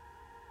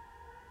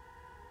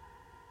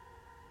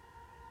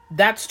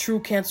 That's true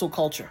cancel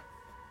culture.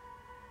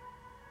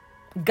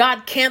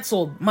 God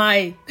canceled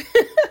an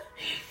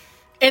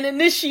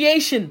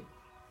initiation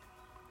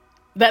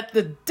that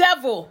the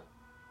devil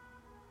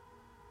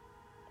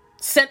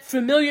sent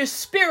familiar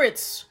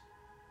spirits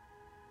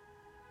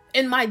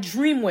in my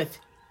dream with.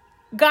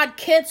 God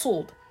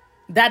canceled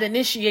that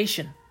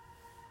initiation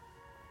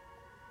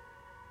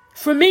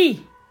for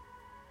me.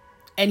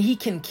 And he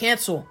can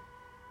cancel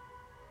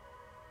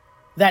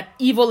that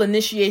evil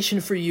initiation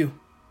for you.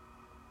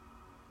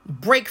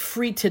 Break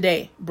free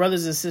today,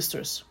 brothers and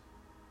sisters.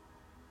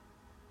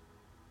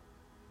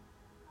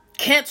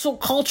 Cancel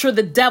culture,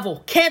 the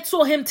devil.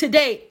 Cancel him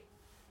today.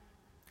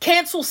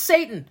 Cancel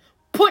Satan.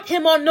 Put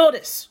him on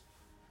notice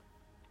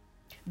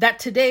that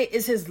today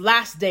is his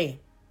last day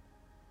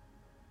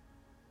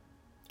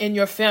in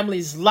your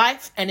family's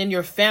life and in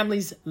your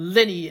family's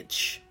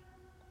lineage.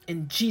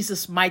 In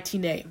Jesus' mighty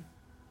name.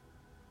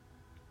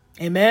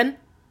 Amen.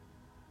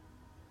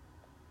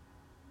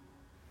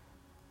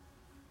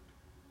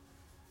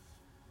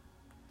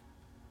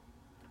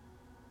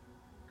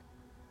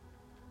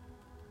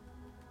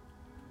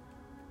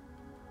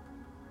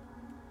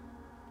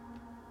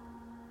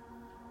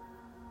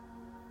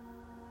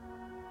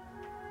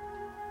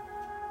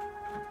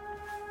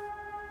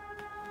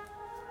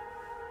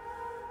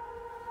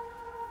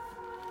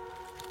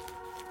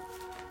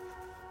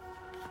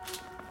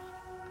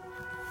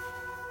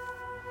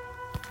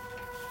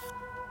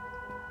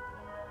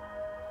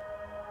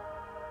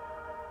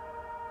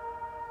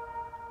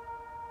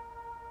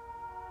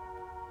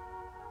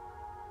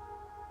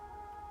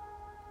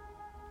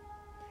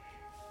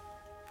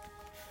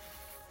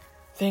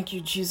 Thank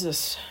you,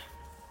 Jesus.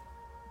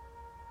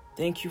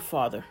 Thank you,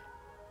 Father,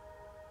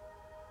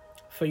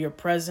 for your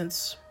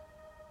presence.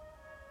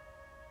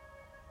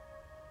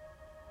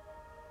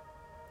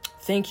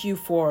 Thank you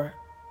for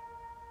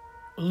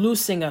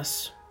loosing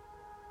us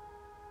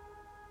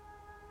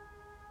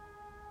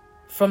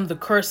from the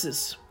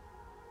curses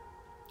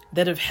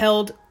that have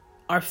held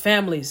our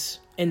families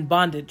in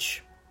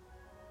bondage.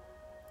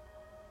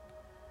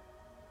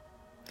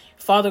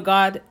 Father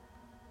God,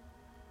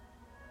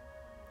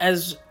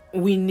 as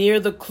we near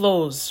the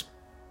close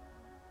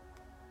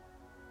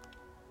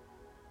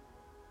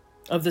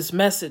of this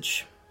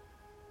message,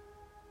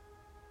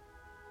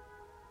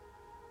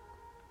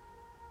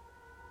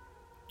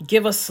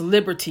 give us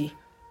liberty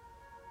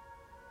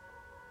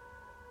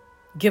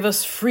Give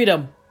us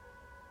freedom.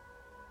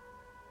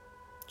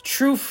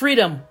 True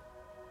freedom.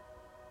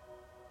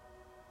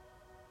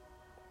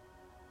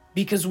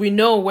 Because we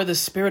know where the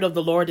Spirit of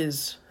the Lord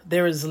is,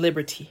 there is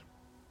liberty.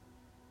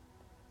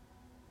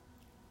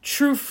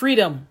 True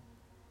freedom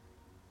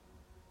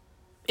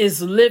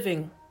is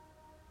living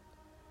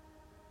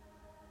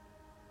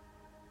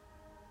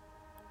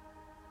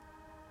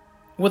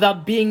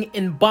without being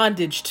in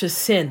bondage to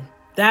sin.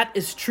 That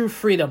is true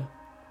freedom.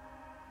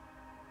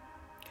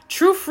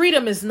 True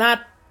freedom is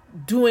not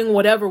doing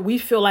whatever we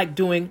feel like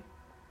doing,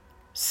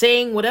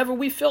 saying whatever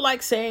we feel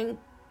like saying,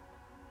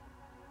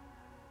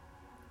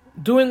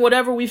 doing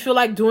whatever we feel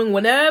like doing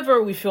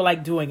whenever we feel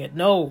like doing it.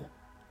 No.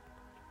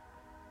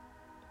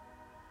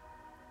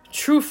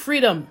 True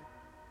freedom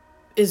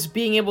is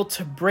being able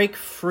to break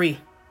free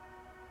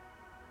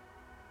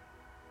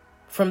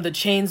from the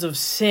chains of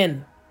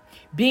sin,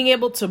 being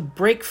able to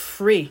break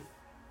free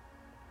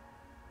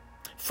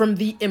from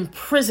the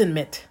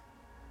imprisonment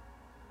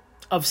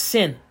of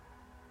sin,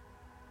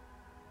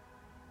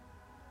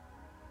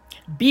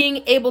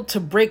 being able to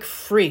break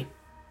free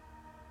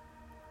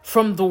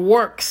from the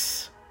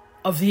works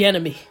of the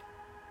enemy,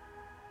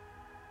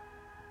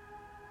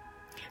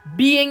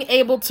 being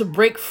able to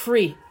break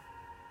free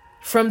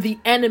from the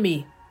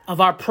enemy of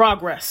our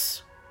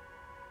progress.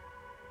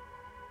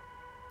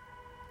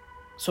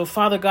 So,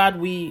 Father God,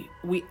 we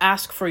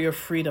ask for your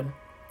freedom.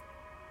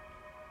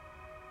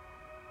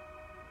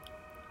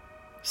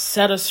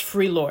 Set us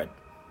free, Lord.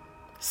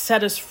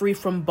 Set us free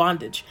from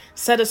bondage.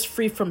 Set us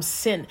free from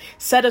sin.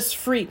 Set us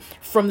free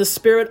from the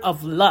spirit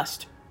of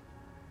lust.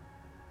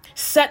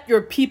 Set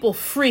your people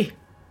free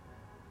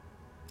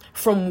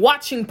from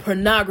watching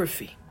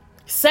pornography.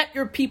 Set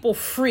your people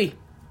free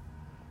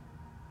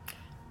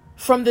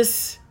from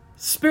this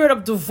spirit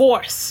of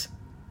divorce.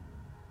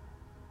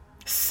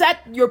 Set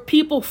your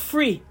people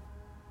free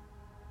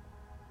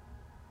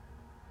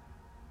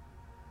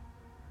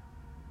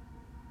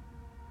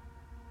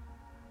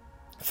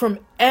from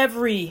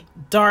every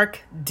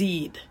dark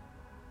deed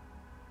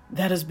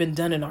that has been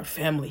done in our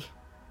family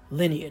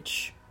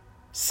lineage.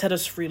 Set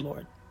us free,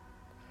 Lord.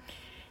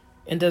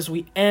 And as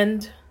we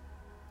end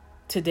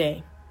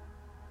today,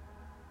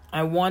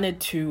 I wanted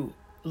to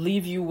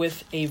leave you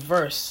with a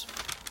verse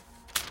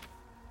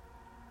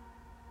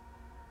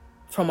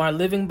from our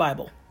Living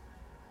Bible,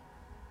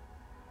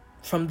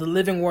 from the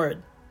Living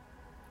Word.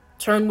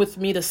 Turn with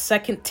me to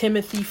 2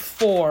 Timothy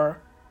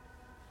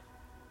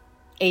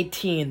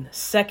 4:18.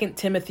 2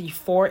 Timothy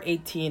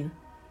 4:18.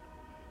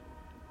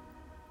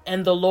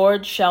 And the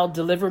Lord shall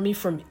deliver me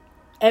from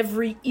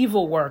every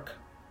evil work,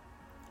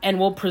 and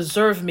will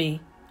preserve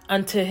me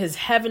unto his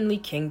heavenly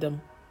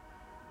kingdom,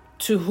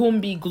 to whom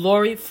be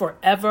glory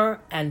forever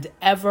and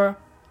ever.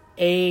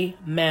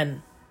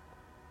 Amen.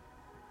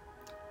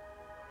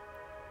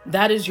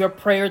 That is your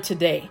prayer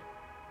today.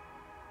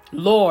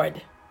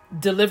 Lord,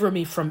 deliver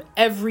me from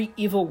every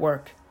evil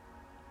work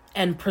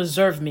and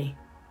preserve me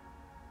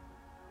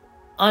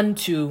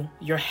unto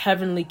your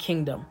heavenly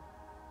kingdom,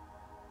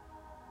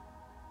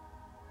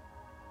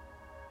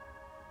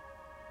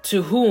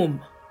 to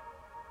whom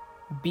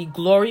be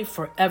glory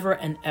forever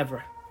and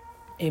ever.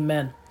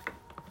 Amen.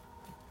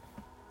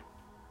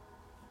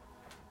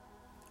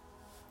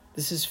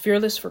 This is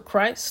Fearless for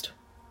Christ.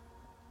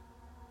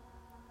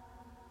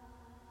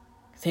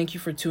 Thank you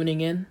for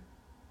tuning in.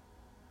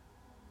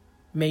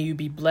 May you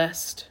be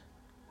blessed.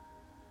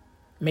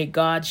 May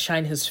God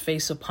shine his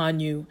face upon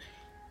you.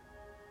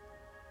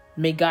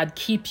 May God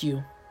keep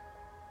you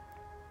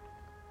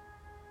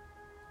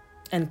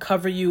and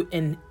cover you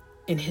in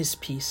his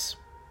peace.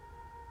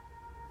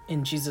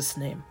 In Jesus'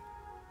 name,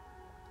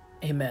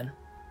 amen.